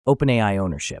OpenAI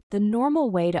ownership. The normal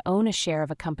way to own a share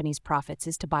of a company's profits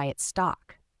is to buy its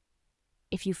stock.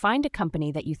 If you find a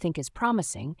company that you think is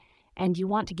promising, and you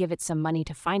want to give it some money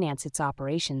to finance its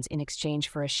operations in exchange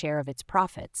for a share of its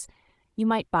profits, you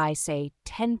might buy, say,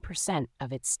 10%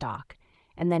 of its stock,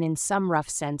 and then in some rough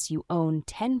sense you own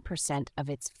 10% of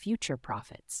its future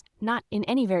profits. Not in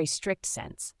any very strict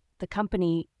sense. The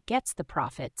company gets the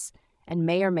profits and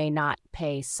may or may not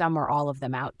pay some or all of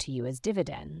them out to you as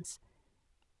dividends.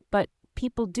 But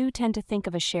people do tend to think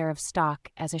of a share of stock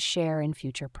as a share in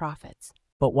future profits.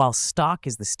 But while stock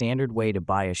is the standard way to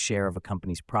buy a share of a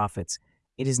company's profits,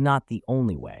 it is not the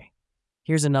only way.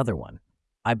 Here's another one.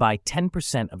 I buy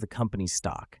 10% of the company's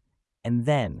stock, and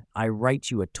then I write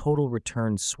you a total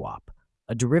return swap,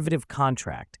 a derivative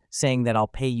contract saying that I'll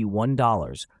pay you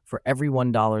 $1 for every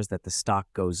 $1 that the stock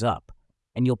goes up,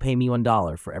 and you'll pay me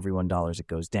 $1 for every $1 it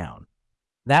goes down.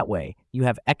 That way, you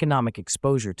have economic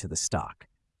exposure to the stock.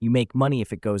 You make money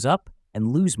if it goes up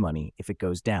and lose money if it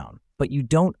goes down. But you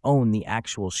don't own the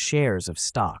actual shares of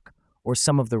stock or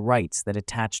some of the rights that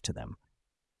attach to them.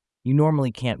 You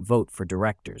normally can't vote for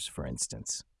directors, for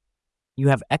instance. You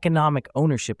have economic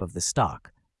ownership of the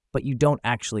stock, but you don't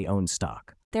actually own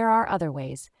stock. There are other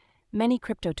ways. Many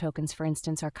crypto tokens, for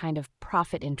instance, are kind of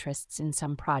profit interests in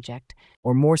some project.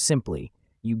 Or more simply,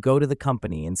 you go to the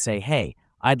company and say, hey,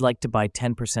 I'd like to buy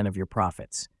 10% of your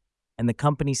profits. And the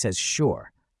company says,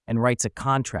 sure, and writes a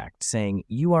contract saying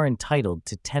you are entitled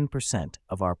to 10%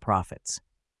 of our profits.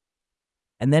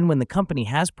 And then when the company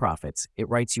has profits, it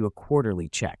writes you a quarterly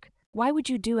check. Why would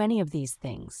you do any of these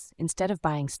things instead of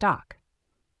buying stock?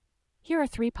 Here are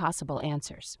 3 possible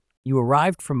answers. You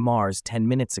arrived from Mars 10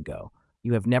 minutes ago.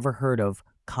 You have never heard of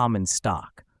common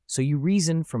stock. So you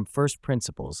reason from first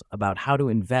principles about how to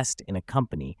invest in a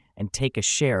company and take a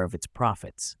share of its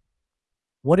profits.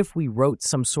 What if we wrote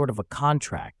some sort of a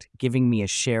contract giving me a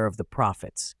share of the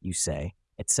profits, you say,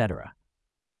 etc.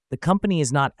 The company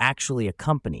is not actually a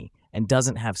company and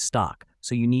doesn't have stock,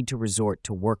 so you need to resort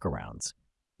to workarounds.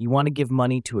 You want to give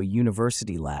money to a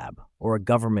university lab, or a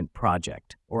government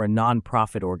project, or a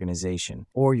non-profit organization,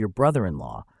 or your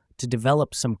brother-in-law to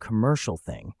develop some commercial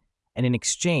thing, and in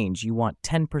exchange you want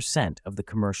 10% of the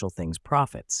commercial thing's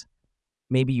profits.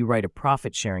 Maybe you write a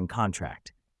profit-sharing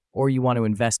contract. Or you want to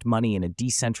invest money in a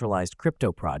decentralized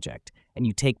crypto project, and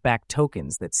you take back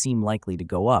tokens that seem likely to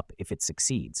go up if it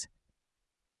succeeds.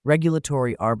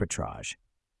 Regulatory arbitrage.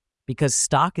 Because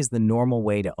stock is the normal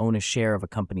way to own a share of a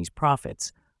company's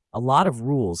profits, a lot of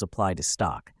rules apply to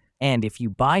stock. And if you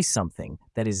buy something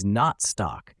that is not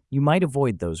stock, you might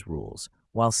avoid those rules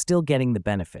while still getting the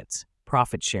benefits,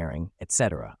 profit sharing,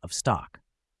 etc. of stock.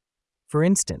 For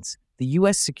instance, the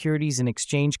U.S. Securities and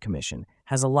Exchange Commission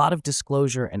has a lot of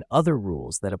disclosure and other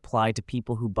rules that apply to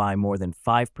people who buy more than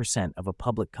 5% of a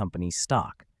public company's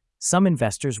stock. Some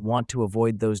investors want to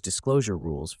avoid those disclosure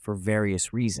rules for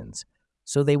various reasons,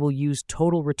 so they will use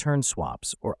total return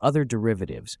swaps or other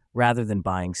derivatives rather than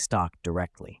buying stock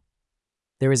directly.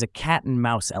 There is a cat and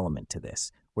mouse element to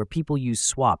this, where people use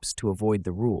swaps to avoid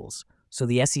the rules, so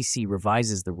the SEC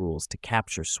revises the rules to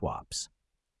capture swaps.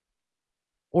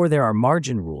 Or there are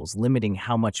margin rules limiting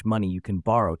how much money you can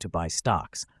borrow to buy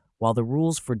stocks, while the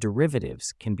rules for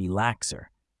derivatives can be laxer.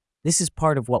 This is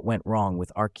part of what went wrong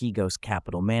with Archegos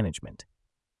Capital Management.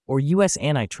 Or U.S.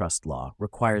 antitrust law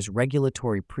requires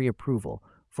regulatory pre-approval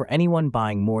for anyone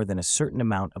buying more than a certain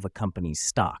amount of a company's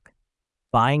stock.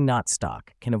 Buying not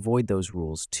stock can avoid those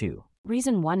rules too.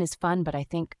 Reason 1 is fun, but I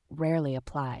think rarely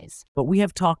applies. But we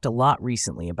have talked a lot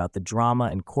recently about the drama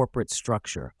and corporate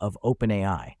structure of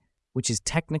OpenAI, which is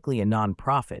technically a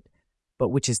non-profit, but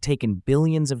which has taken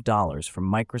billions of dollars from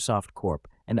Microsoft Corp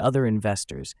and other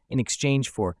investors in exchange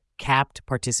for capped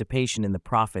participation in the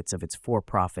profits of its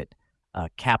for-profit,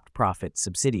 capped profit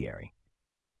subsidiary.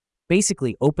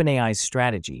 Basically, OpenAI's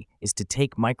strategy is to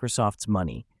take Microsoft's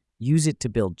money, use it to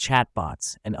build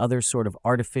chatbots and other sort of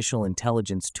artificial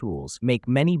intelligence tools, make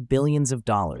many billions of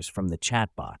dollars from the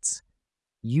chatbots,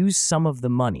 use some of the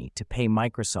money to pay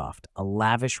Microsoft a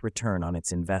lavish return on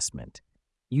its investment,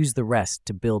 use the rest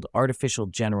to build artificial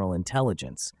general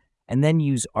intelligence, and then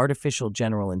use artificial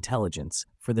general intelligence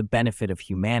for the benefit of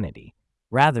humanity,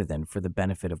 rather than for the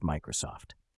benefit of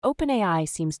Microsoft. OpenAI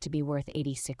seems to be worth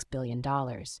 $86 billion,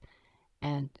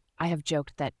 and I have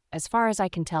joked that, as far as I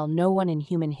can tell, no one in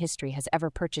human history has ever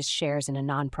purchased shares in a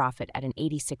nonprofit at an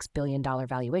 $86 billion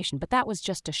valuation, but that was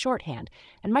just a shorthand,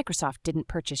 and Microsoft didn't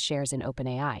purchase shares in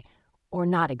OpenAI, or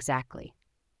not exactly.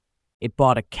 It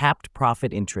bought a capped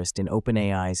profit interest in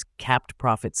OpenAI's capped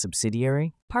profit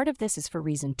subsidiary? Part of this is for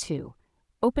reason 2.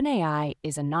 OpenAI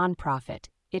is a nonprofit,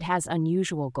 It has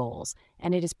unusual goals,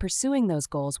 and it is pursuing those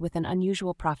goals with an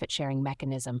unusual profit-sharing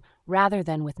mechanism rather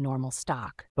than with normal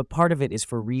stock. But part of it is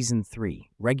for reason 3,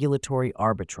 regulatory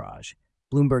arbitrage.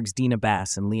 Bloomberg's Dina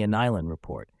Bass and Leah Nyland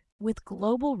report. With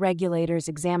global regulators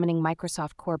examining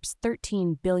Microsoft Corp's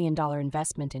 $13 billion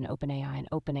investment in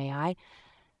OpenAI,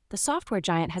 the software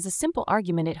giant has a simple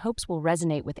argument it hopes will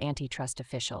resonate with antitrust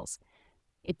officials.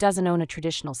 It doesn't own a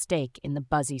traditional stake in the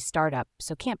buzzy startup,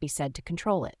 so can't be said to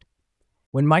control it.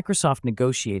 When Microsoft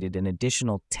negotiated an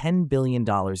additional $10 billion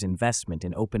investment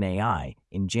in OpenAI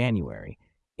in January,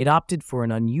 it opted for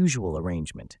an unusual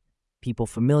arrangement, people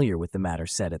familiar with the matter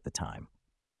said at the time.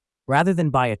 Rather than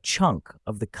buy a chunk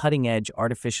of the cutting-edge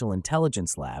artificial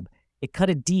intelligence lab, it cut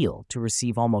a deal to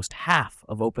receive almost half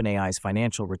of OpenAI's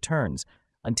financial returns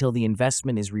until the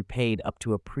investment is repaid up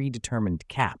to a predetermined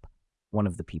cap, one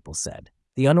of the people said.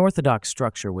 The unorthodox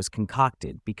structure was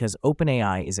concocted because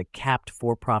OpenAI is a capped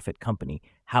for-profit company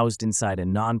housed inside a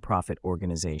non-profit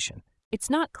organization. It's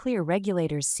not clear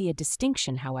regulators see a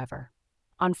distinction, however.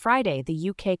 On Friday, the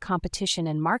UK Competition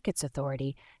and Markets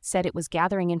Authority said it was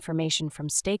gathering information from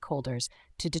stakeholders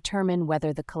to determine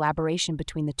whether the collaboration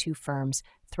between the two firms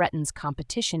threatens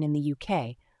competition in the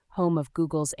UK, home of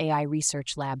Google's AI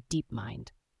research lab DeepMind.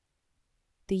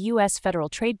 The U.S. Federal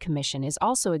Trade Commission is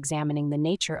also examining the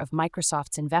nature of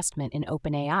Microsoft's investment in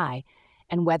OpenAI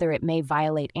and whether it may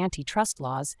violate antitrust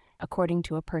laws, according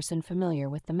to a person familiar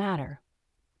with the matter.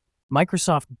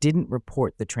 Microsoft didn't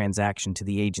report the transaction to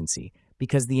the agency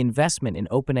because the investment in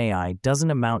OpenAI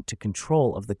doesn't amount to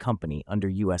control of the company under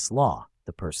U.S. law,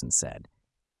 the person said.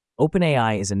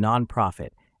 OpenAI is a nonprofit,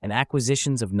 and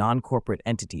acquisitions of non-corporate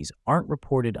entities aren't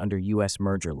reported under U.S.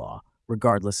 merger law,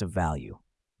 regardless of value.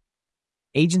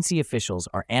 Agency officials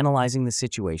are analyzing the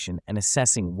situation and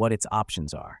assessing what its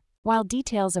options are. While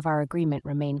details of our agreement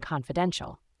remain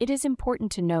confidential, it is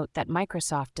important to note that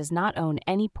Microsoft does not own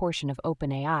any portion of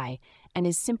OpenAI and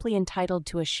is simply entitled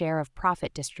to a share of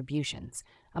profit distributions,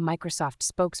 a Microsoft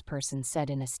spokesperson said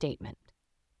in a statement.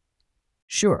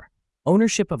 Sure,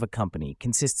 ownership of a company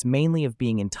consists mainly of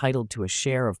being entitled to a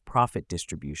share of profit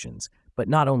distributions, but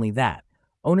not only that,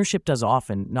 ownership does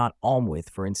often not with,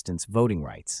 for instance, voting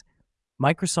rights.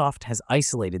 Microsoft has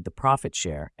isolated the profit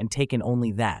share and taken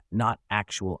only that, not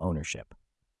actual ownership.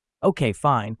 Okay,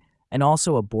 fine, and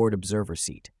also a board observer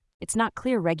seat. It's not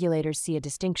clear regulators see a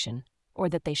distinction, or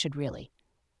that they should really.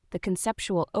 The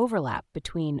conceptual overlap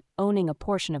between owning a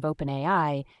portion of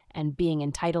OpenAI and being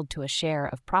entitled to a share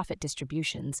of profit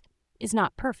distributions is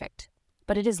not perfect,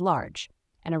 but it is large,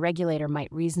 and a regulator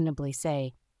might reasonably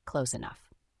say, close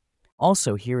enough.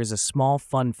 Also, here is a small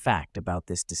fun fact about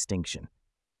this distinction.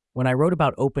 When I wrote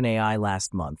about OpenAI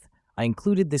last month, I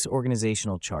included this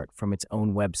organizational chart from its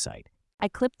own website. I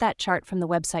clipped that chart from the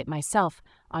website myself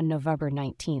on November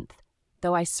 19th,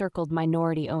 though I circled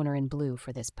minority owner in blue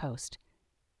for this post.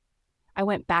 I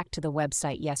went back to the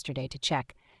website yesterday to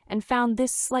check and found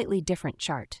this slightly different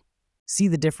chart. See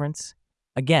the difference?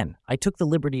 Again, I took the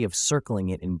liberty of circling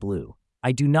it in blue.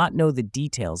 I do not know the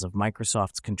details of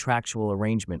Microsoft's contractual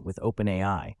arrangement with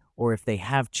OpenAI or if they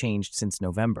have changed since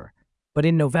November. But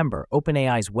in November,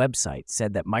 OpenAI's website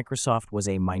said that Microsoft was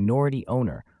a minority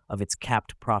owner of its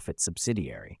capped profit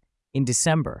subsidiary. In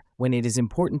December, when it is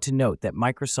important to note that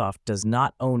Microsoft does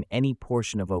not own any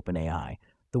portion of OpenAI,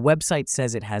 the website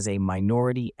says it has a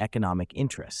minority economic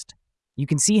interest. You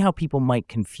can see how people might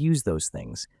confuse those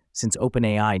things, since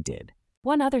OpenAI did.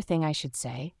 One other thing I should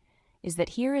say is that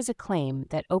here is a claim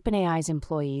that OpenAI's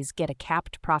employees get a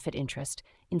capped profit interest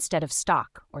instead of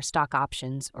stock or stock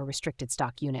options or restricted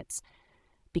stock units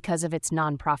because of its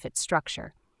nonprofit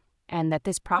structure, and that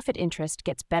this profit interest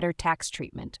gets better tax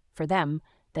treatment for them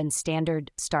than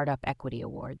standard startup equity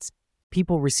awards.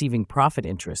 People receiving profit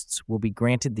interests will be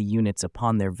granted the units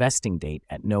upon their vesting date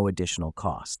at no additional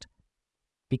cost.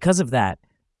 Because of that,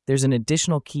 there's an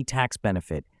additional key tax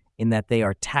benefit in that they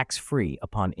are tax-free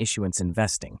upon issuance and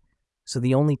vesting, so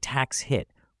the only tax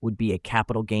hit would be a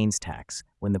capital gains tax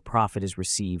when the profit is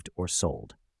received or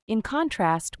sold. In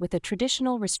contrast with a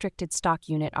traditional restricted stock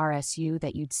unit RSU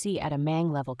that you'd see at a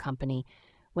Mang-level company,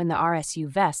 when the RSU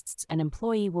vests, an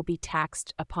employee will be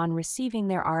taxed upon receiving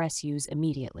their RSUs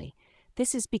immediately.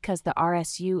 This is because the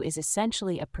RSU is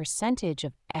essentially a percentage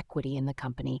of equity in the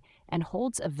company and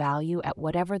holds a value at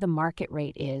whatever the market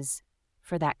rate is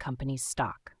for that company's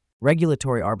stock.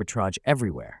 Regulatory arbitrage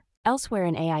everywhere. Elsewhere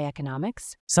in AI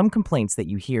economics, some complaints that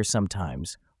you hear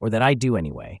sometimes, or that I do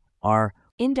anyway, are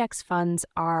index funds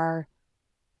are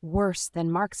worse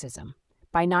than Marxism.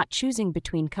 By not choosing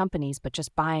between companies but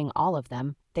just buying all of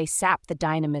them, they sap the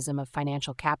dynamism of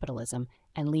financial capitalism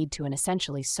and lead to an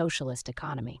essentially socialist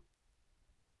economy.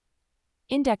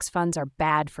 Index funds are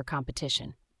bad for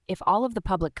competition. If all of the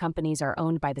public companies are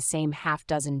owned by the same half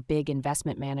dozen big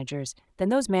investment managers, then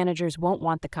those managers won't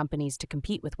want the companies to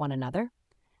compete with one another.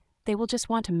 They will just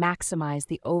want to maximize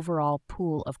the overall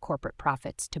pool of corporate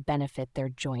profits to benefit their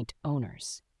joint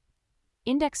owners.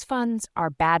 Index funds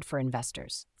are bad for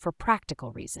investors for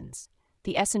practical reasons.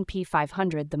 The S&P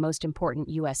 500, the most important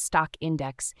U.S. stock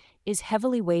index, is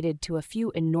heavily weighted to a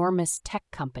few enormous tech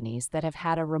companies that have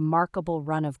had a remarkable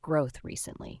run of growth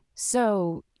recently.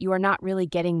 So, you are not really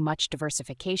getting much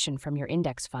diversification from your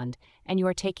index fund, and you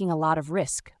are taking a lot of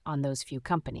risk on those few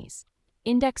companies.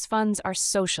 Index funds are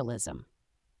socialism.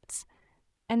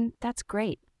 And that's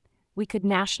great. We could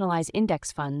nationalize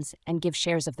index funds and give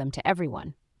shares of them to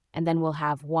everyone. And then we'll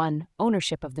have 1,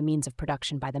 ownership of the means of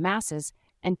production by the masses,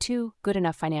 and 2, good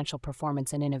enough financial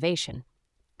performance and innovation.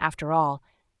 After all,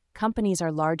 companies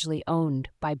are largely owned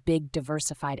by big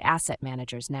diversified asset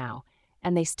managers now,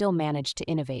 and they still manage to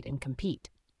innovate and compete.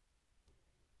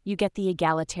 You get the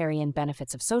egalitarian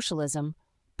benefits of socialism,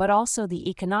 but also the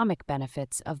economic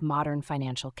benefits of modern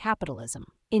financial capitalism.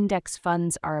 Index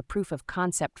funds are a proof of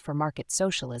concept for market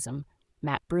socialism,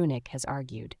 Matt Brunick has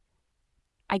argued.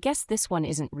 I guess this one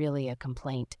isn't really a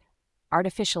complaint.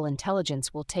 Artificial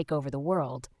intelligence will take over the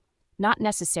world, not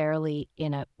necessarily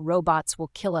in a robots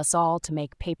will kill us all to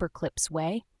make paper clips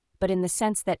way, but in the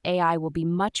sense that AI will be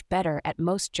much better at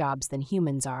most jobs than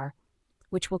humans are,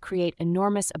 which will create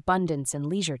enormous abundance and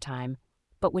leisure time,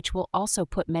 but which will also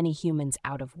put many humans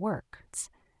out of work.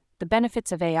 The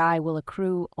benefits of AI will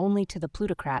accrue only to the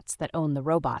plutocrats that own the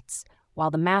robots,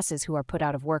 while the masses who are put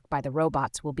out of work by the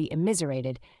robots will be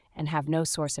immiserated and have no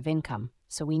source of income.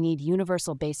 So we need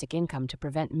universal basic income to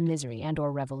prevent misery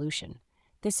and/or revolution.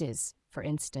 This is, for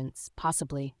instance,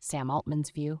 possibly Sam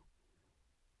Altman's view.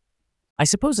 I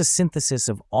suppose a synthesis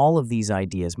of all of these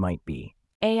ideas might be: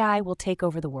 AI will take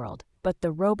over the world, but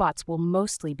the robots will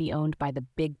mostly be owned by the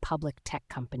big public tech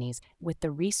companies with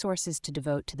the resources to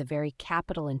devote to the very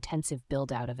capital-intensive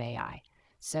build-out of AI.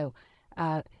 So,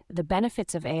 the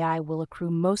benefits of AI will accrue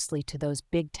mostly to those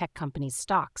big tech companies'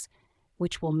 stocks,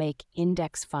 which will make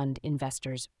index fund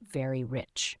investors very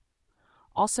rich.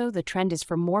 Also, the trend is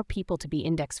for more people to be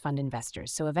index fund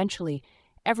investors, so eventually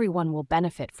everyone will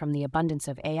benefit from the abundance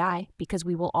of AI because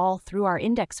we will all, through our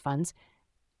index funds,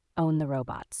 own the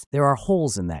robots. There are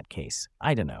holes in that case.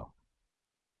 I don't know.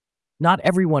 Not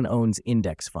everyone owns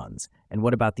index funds, and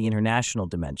what about the international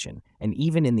dimension? And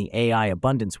even in the AI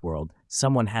abundance world,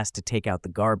 someone has to take out the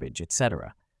garbage,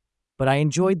 etc. But I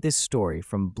enjoyed this story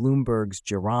from Bloomberg's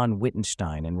Jaron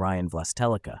Wittenstein and Ryan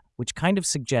Vlastelica, which kind of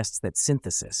suggests that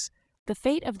synthesis. The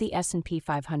fate of the S&P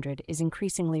 500 is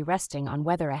increasingly resting on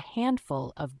whether a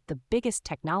handful of the biggest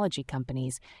technology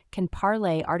companies can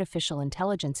parlay artificial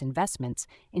intelligence investments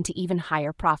into even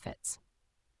higher profits.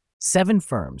 7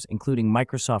 firms, including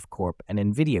Microsoft Corp and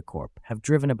NVIDIA Corp, have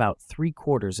driven about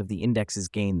 3/4 of the index's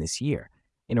gain this year,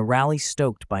 in a rally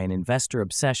stoked by an investor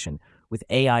obsession with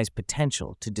AI's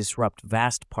potential to disrupt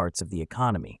vast parts of the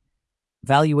economy.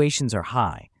 Valuations are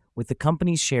high, with the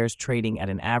company's shares trading at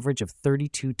an average of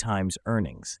 32 times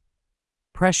earnings.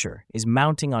 Pressure is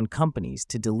mounting on companies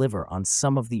to deliver on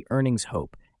some of the earnings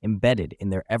hope embedded in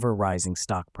their ever-rising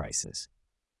stock prices.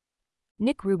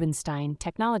 Nick Rubenstein,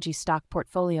 technology stock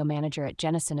portfolio manager at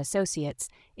Jennison Associates,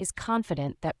 is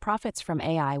confident that profits from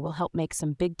AI will help make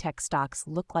some big tech stocks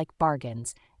look like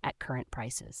bargains at current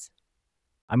prices.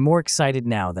 I'm more excited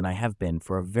now than I have been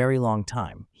for a very long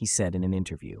time, he said in an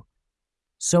interview.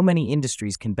 So many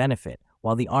industries can benefit,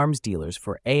 while the arms dealers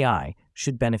for AI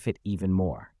should benefit even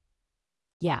more.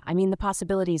 Yeah, the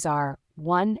possibilities are,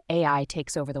 1, AI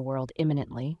takes over the world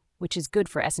imminently, which is good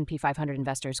for S&P 500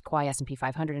 investors, qua S&P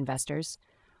 500 investors.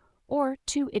 Or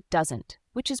 2, it doesn't,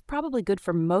 which is probably good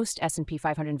for most S&P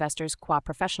 500 investors, qua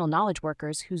professional knowledge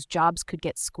workers whose jobs could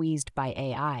get squeezed by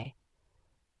AI.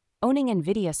 Owning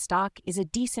NVIDIA stock is a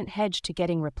decent hedge to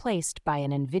getting replaced by an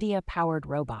NVIDIA-powered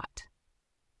robot.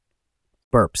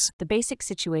 Burps. The basic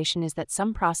situation is that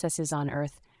some processes on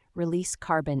Earth release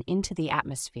carbon into the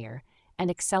atmosphere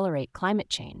and accelerate climate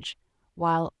change,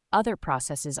 while other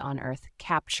processes on Earth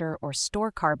capture or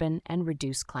store carbon and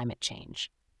reduce climate change.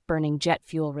 Burning jet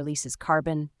fuel releases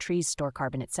carbon, trees store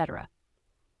carbon, etc.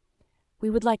 We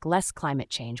would like less climate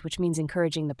change, which means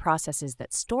encouraging the processes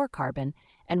that store carbon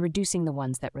and reducing the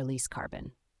ones that release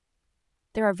carbon.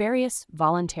 There are various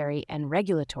voluntary and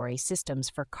regulatory systems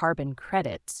for carbon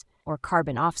credits, or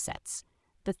carbon offsets,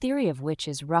 the theory of which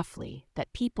is roughly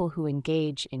that people who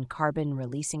engage in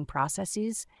carbon-releasing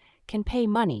processes can pay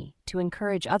money to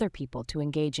encourage other people to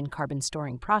engage in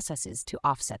carbon-storing processes to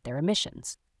offset their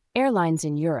emissions. Airlines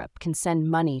in Europe can send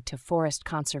money to forest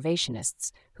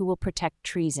conservationists who will protect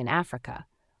trees in Africa,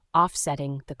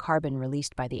 offsetting the carbon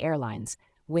released by the airlines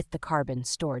with the carbon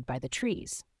stored by the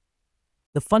trees.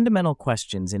 The fundamental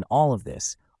questions in all of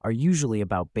this are usually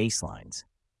about baselines.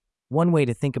 One way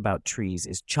to think about trees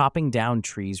is chopping down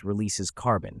trees releases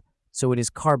carbon, so it is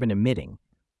carbon emitting,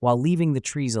 while leaving the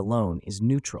trees alone is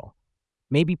neutral.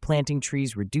 Maybe planting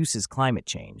trees reduces climate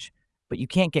change, but you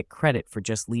can't get credit for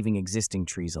just leaving existing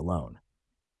trees alone.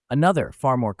 Another,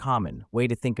 far more common, way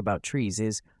to think about trees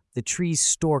is the trees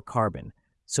store carbon,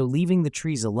 so leaving the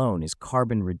trees alone is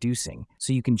carbon reducing,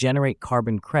 so you can generate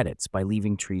carbon credits by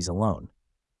leaving trees alone.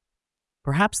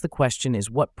 Perhaps the question is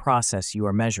what process you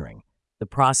are measuring. The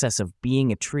process of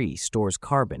being a tree stores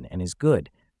carbon and is good.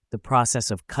 The process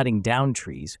of cutting down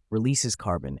trees releases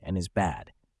carbon and is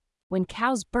bad. When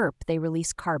cows burp, they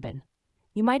release carbon.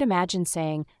 You might imagine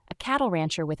saying, a cattle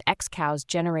rancher with X cows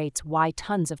generates Y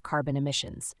tons of carbon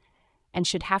emissions, and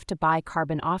should have to buy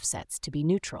carbon offsets to be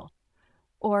neutral.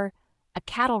 Or, a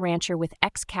cattle rancher with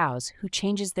X cows who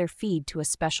changes their feed to a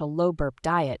special low burp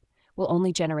diet will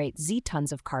only generate Z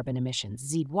tons of carbon emissions.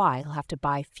 ZY will have to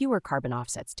buy fewer carbon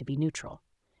offsets to be neutral.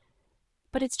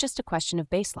 But it's just a question of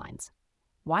baselines.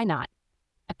 Why not?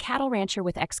 A cattle rancher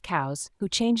with X cows who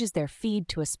changes their feed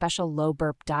to a special low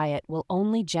burp diet will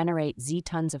only generate Z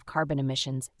tons of carbon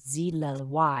emissions,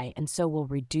 ZY, and so will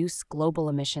reduce global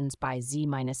emissions by Z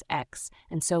minus X,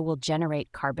 and so will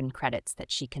generate carbon credits that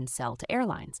she can sell to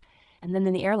airlines. And then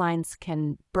the airlines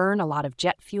can burn a lot of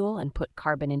jet fuel and put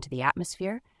carbon into the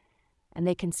atmosphere. And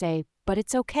they can say, but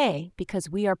it's okay because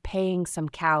we are paying some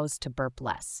cows to burp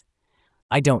less.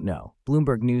 I don't know.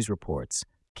 Bloomberg News reports.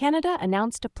 Canada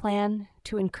announced a plan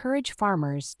to encourage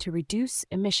farmers to reduce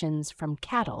emissions from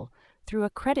cattle through a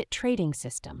credit trading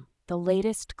system, the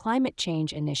latest climate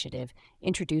change initiative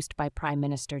introduced by Prime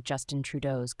Minister Justin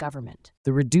Trudeau's government.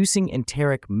 The reducing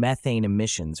enteric methane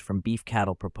emissions from beef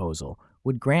cattle proposal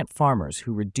would grant farmers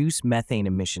who reduce methane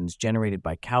emissions generated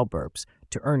by cow burps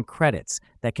to earn credits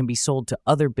that can be sold to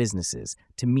other businesses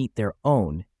to meet their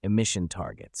own emission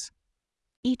targets.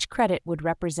 Each credit would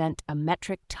represent a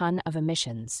metric ton of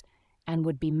emissions and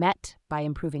would be met by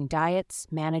improving diets,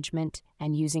 management,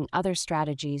 and using other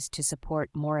strategies to support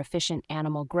more efficient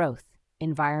animal growth,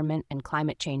 Environment and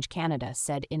Climate Change Canada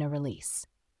said in a release.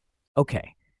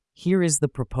 Okay, here is the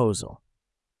proposal.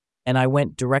 And I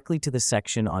went directly to the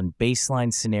section on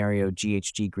baseline scenario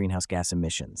GHG greenhouse gas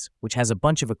emissions, which has a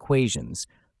bunch of equations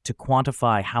to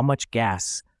quantify how much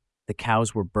gas the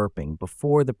cows were burping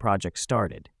before the project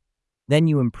started. Then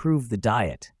you improve the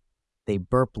diet. They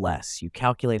burp less. You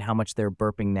calculate how much they're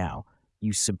burping now.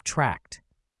 You subtract.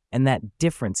 And that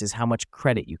difference is how much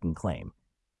credit you can claim.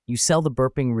 You sell the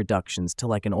burping reductions to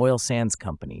like an oil sands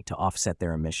company to offset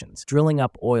their emissions. Drilling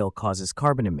up oil causes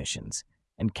carbon emissions,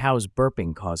 and cows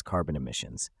burping cause carbon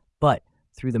emissions. But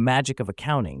through the magic of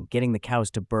accounting, getting the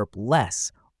cows to burp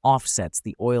less offsets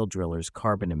the oil drillers'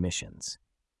 carbon emissions.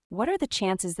 What are the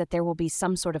chances that there will be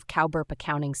some sort of cow burp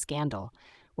accounting scandal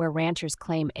where ranchers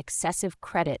claim excessive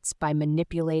credits by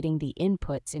manipulating the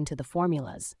inputs into the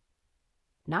formulas?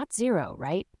 Not zero,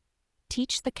 right?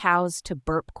 Teach the cows to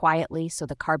burp quietly so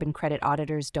the carbon credit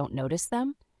auditors don't notice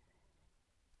them?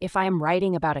 If I am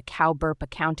writing about a cow burp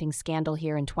accounting scandal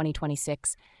here in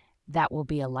 2026, that will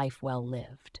be a life well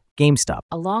lived. GameStop.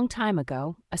 A long time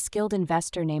ago, a skilled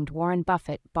investor named Warren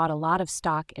Buffett bought a lot of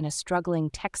stock in a struggling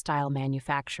textile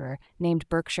manufacturer named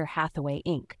Berkshire Hathaway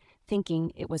Inc.,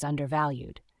 thinking it was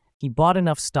undervalued. He bought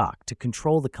enough stock to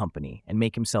control the company and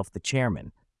make himself the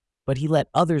chairman, but he let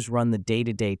others run the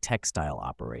day-to-day textile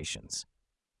operations.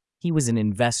 He was an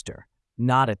investor,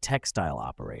 not a textile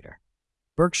operator.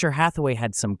 Berkshire Hathaway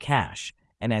had some cash,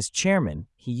 and as chairman,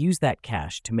 he used that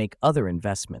cash to make other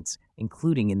investments,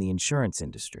 including in the insurance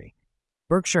industry.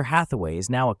 Berkshire Hathaway is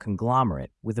now a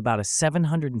conglomerate with about a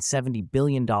 $770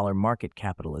 billion market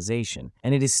capitalization,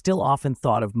 and it is still often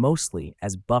thought of mostly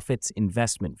as Buffett's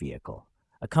investment vehicle,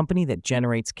 a company that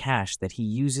generates cash that he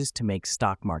uses to make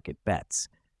stock market bets.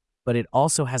 But it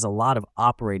also has a lot of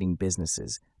operating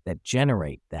businesses that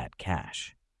generate that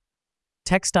cash.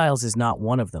 Textiles is not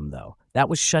one of them, though. That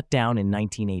was shut down in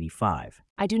 1985.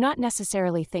 I do not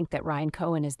necessarily think that Ryan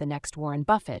Cohen is the next Warren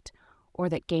Buffett, or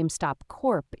that GameStop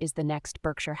Corp is the next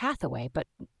Berkshire Hathaway, but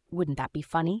wouldn't that be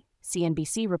funny?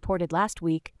 CNBC reported last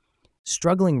week.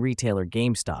 Struggling retailer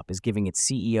GameStop is giving its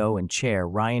CEO and chair,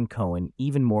 Ryan Cohen,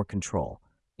 even more control,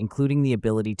 including the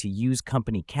ability to use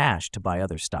company cash to buy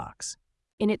other stocks.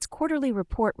 In its quarterly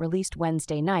report released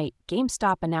Wednesday night,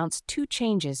 GameStop announced 2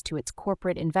 changes to its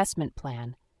corporate investment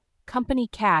plan. Company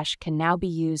cash can now be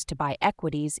used to buy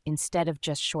equities instead of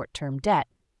just short-term debt.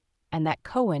 and that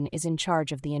Cohen is in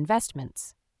charge of the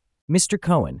investments. Mr.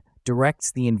 Cohen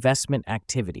directs the investment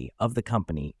activity of the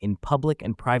company in public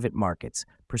and private markets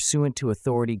pursuant to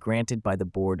authority granted by the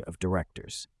board of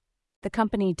directors. The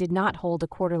company did not hold a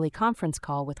quarterly conference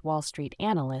call with Wall Street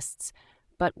analysts,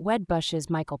 but Wedbush's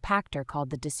Michael Pachter called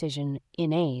the decision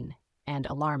inane and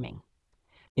alarming.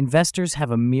 Investors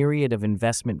have a myriad of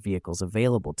investment vehicles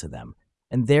available to them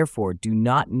and therefore do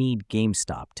not need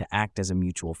GameStop to act as a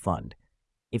mutual fund.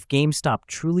 If GameStop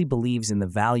truly believes in the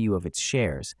value of its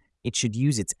shares, it should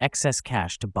use its excess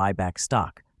cash to buy back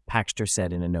stock, Pachter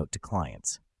said in a note to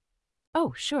clients.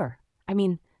 Oh, sure.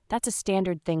 That's a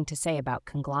standard thing to say about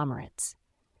conglomerates.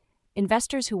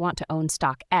 Investors who want to own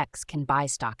stock X can buy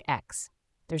stock X.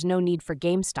 There's no need for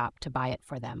GameStop to buy it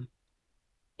for them.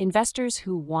 Investors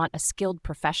who want a skilled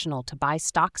professional to buy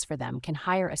stocks for them can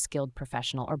hire a skilled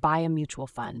professional or buy a mutual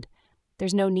fund.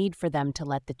 There's no need for them to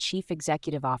let the chief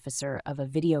executive officer of a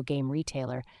video game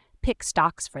retailer pick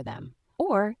stocks for them,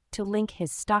 or to link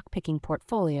his stock-picking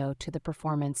portfolio to the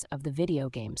performance of the video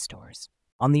game stores.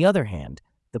 On the other hand,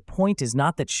 the point is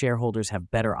not that shareholders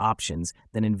have better options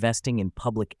than investing in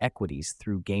public equities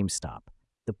through GameStop.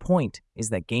 The point is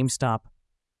that GameStop,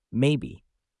 maybe,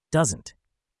 doesn't.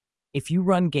 If you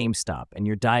run GameStop and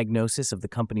your diagnosis of the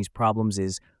company's problems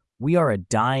is, we are a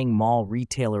dying mall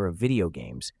retailer of video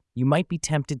games, you might be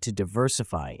tempted to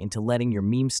diversify into letting your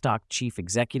meme stock chief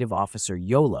executive officer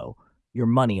YOLO your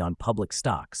money on public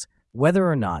stocks, whether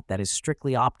or not that is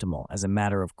strictly optimal as a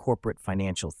matter of corporate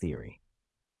financial theory.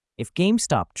 If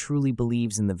GameStop truly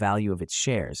believes in the value of its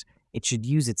shares, it should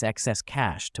use its excess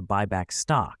cash to buy back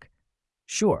stock.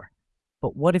 Sure,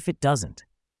 but what if it doesn't?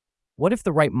 What if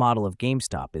the right model of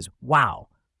GameStop is, wow,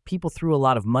 people threw a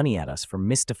lot of money at us for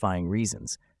mystifying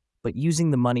reasons, but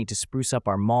using the money to spruce up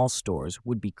our mall stores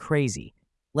would be crazy.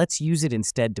 Let's use it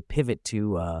instead to pivot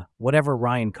to whatever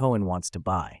Ryan Cohen wants to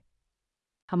buy.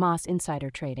 Hamas insider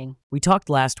trading. We talked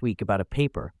last week about a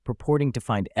paper purporting to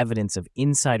find evidence of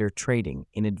insider trading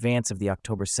in advance of the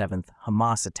October 7th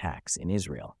Hamas attacks in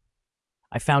Israel.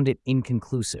 I found it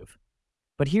inconclusive.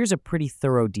 But here's a pretty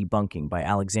thorough debunking by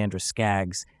Alexandra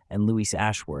Skaggs and Louise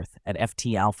Ashworth at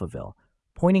FT Alphaville,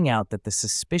 pointing out that the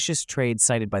suspicious trades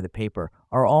cited by the paper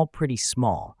are all pretty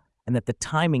small and that the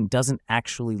timing doesn't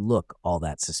actually look all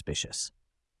that suspicious.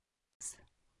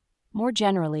 More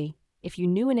generally, if you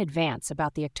knew in advance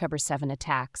about the October 7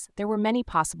 attacks, there were many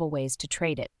possible ways to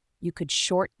trade it. You could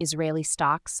short Israeli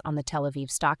stocks on the Tel Aviv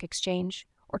Stock Exchange,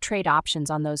 or trade options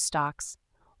on those stocks,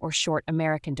 or short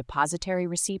American depository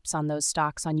receipts on those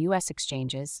stocks on U.S.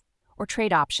 exchanges, or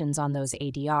trade options on those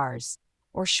ADRs,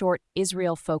 or short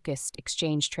Israel-focused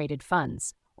exchange-traded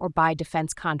funds, or buy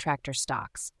defense contractor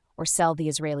stocks, or sell the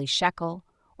Israeli shekel,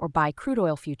 or buy crude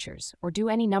oil futures, or do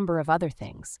any number of other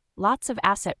things. Lots of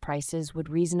asset prices would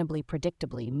reasonably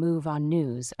predictably move on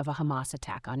news of a Hamas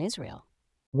attack on Israel.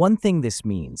 One thing this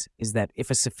means is that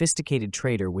if a sophisticated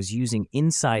trader was using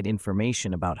inside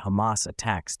information about Hamas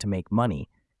attacks to make money,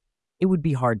 it would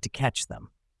be hard to catch them.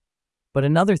 But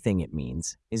another thing it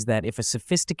means is that if a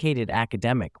sophisticated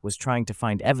academic was trying to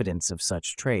find evidence of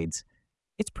such trades,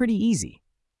 it's pretty easy.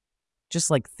 Just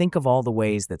think of all the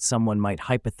ways that someone might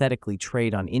hypothetically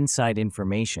trade on inside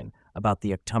information about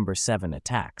the October 7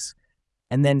 attacks,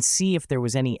 and then see if there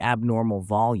was any abnormal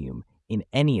volume in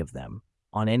any of them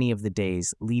on any of the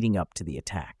days leading up to the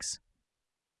attacks.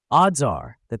 Odds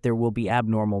are that there will be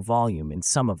abnormal volume in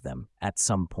some of them at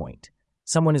some point.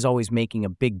 Someone is always making a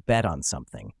big bet on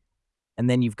something, and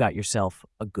then you've got yourself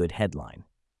a good headline.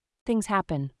 Things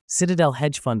happen. Citadel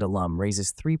hedge fund alum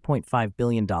raises $3.5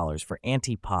 billion for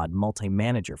Antipod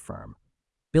multi-manager firm.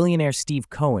 Billionaire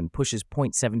Steve Cohen pushes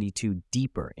 .72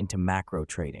 deeper into macro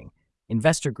trading.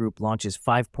 Investor Group launches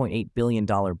 $5.8 billion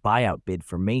buyout bid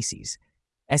for Macy's.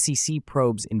 SEC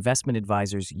probes investment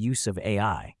advisors' use of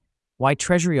AI. Why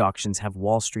Treasury auctions have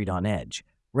Wall Street on edge.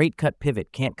 Rate cut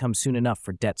pivot can't come soon enough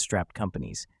for debt-strapped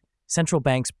companies. Central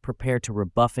banks prepare to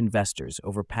rebuff investors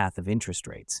over path of interest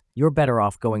rates. You're better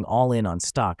off going all in on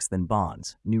stocks than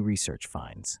bonds, new research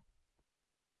finds.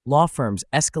 Law firms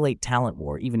escalate talent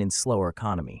war even in slower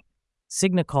economy.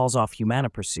 Cigna calls off Humana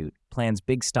pursuit, plans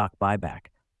big stock buyback.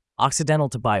 Occidental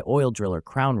to buy oil driller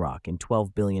Crown Rock in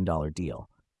 $12 billion deal.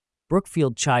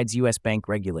 Brookfield chides U.S. bank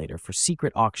regulator for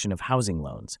secret auction of housing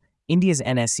loans. India's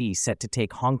NSE set to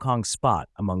take Hong Kong's spot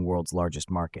among world's largest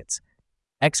markets.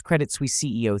 Ex-Credit Suisse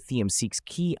CEO Thiam seeks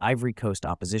key Ivory Coast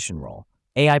opposition role.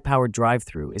 AI-powered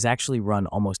drive-thru is actually run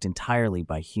almost entirely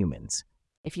by humans.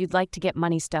 If you'd like to get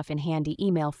MoneyStuff in handy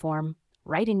email form,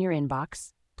 right in your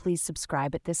inbox, please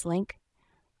subscribe at this link.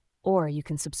 Or you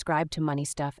can subscribe to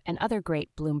MoneyStuff and other great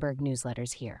Bloomberg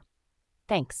newsletters here.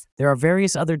 Thanks. There are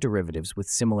various other derivatives with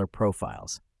similar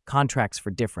profiles: contracts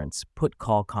for difference,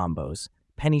 put-call combos,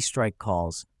 penny strike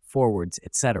calls, forwards,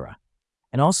 etc.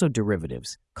 And also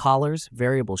derivatives, collars,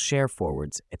 variable share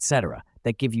forwards, etc.,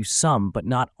 that give you some but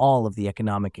not all of the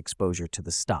economic exposure to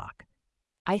the stock.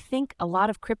 I think a lot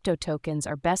of crypto tokens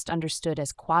are best understood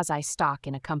as quasi-stock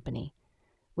in a company,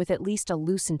 with at least a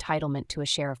loose entitlement to a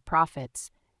share of profits,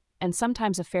 and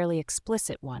sometimes a fairly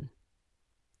explicit one.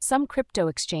 Some crypto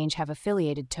exchange have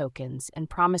affiliated tokens and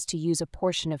promise to use a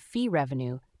portion of fee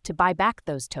revenue to buy back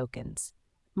those tokens,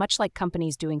 much like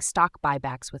companies doing stock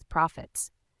buybacks with profits.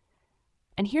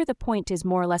 And here the point is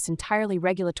more or less entirely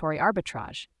regulatory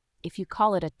arbitrage. If you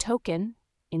call it a token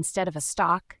instead of a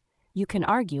stock, you can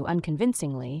argue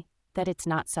unconvincingly that it's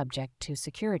not subject to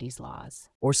securities laws.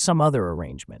 Or some other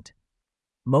arrangement.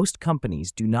 Most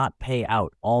companies do not pay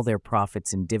out all their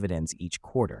profits in dividends each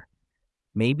quarter.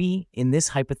 Maybe, in this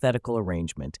hypothetical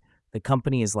arrangement, the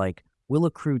company is like, we'll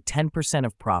accrue 10%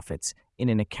 of profits in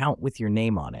an account with your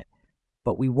name on it,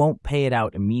 but we won't pay it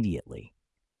out immediately.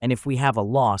 And if we have a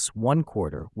loss one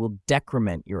quarter, we'll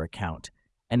decrement your account,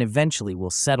 and eventually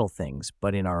we'll settle things,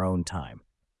 but in our own time.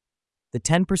 The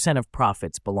 10% of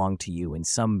profits belong to you in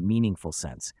some meaningful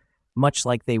sense, much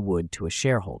like they would to a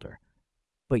shareholder.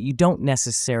 But you don't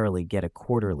necessarily get a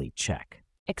quarterly check.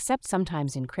 Except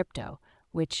sometimes in crypto,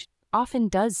 which often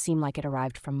does seem like it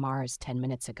arrived from Mars 10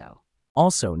 minutes ago.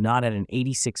 Also, not at an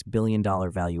 $86 billion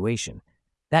valuation.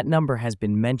 That number has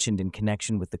been mentioned in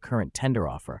connection with the current tender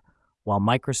offer, while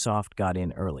Microsoft got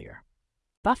in earlier.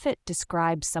 Buffett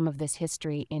describes some of this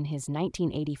history in his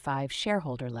 1985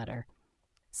 shareholder letter.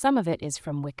 Some of it is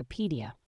from Wikipedia.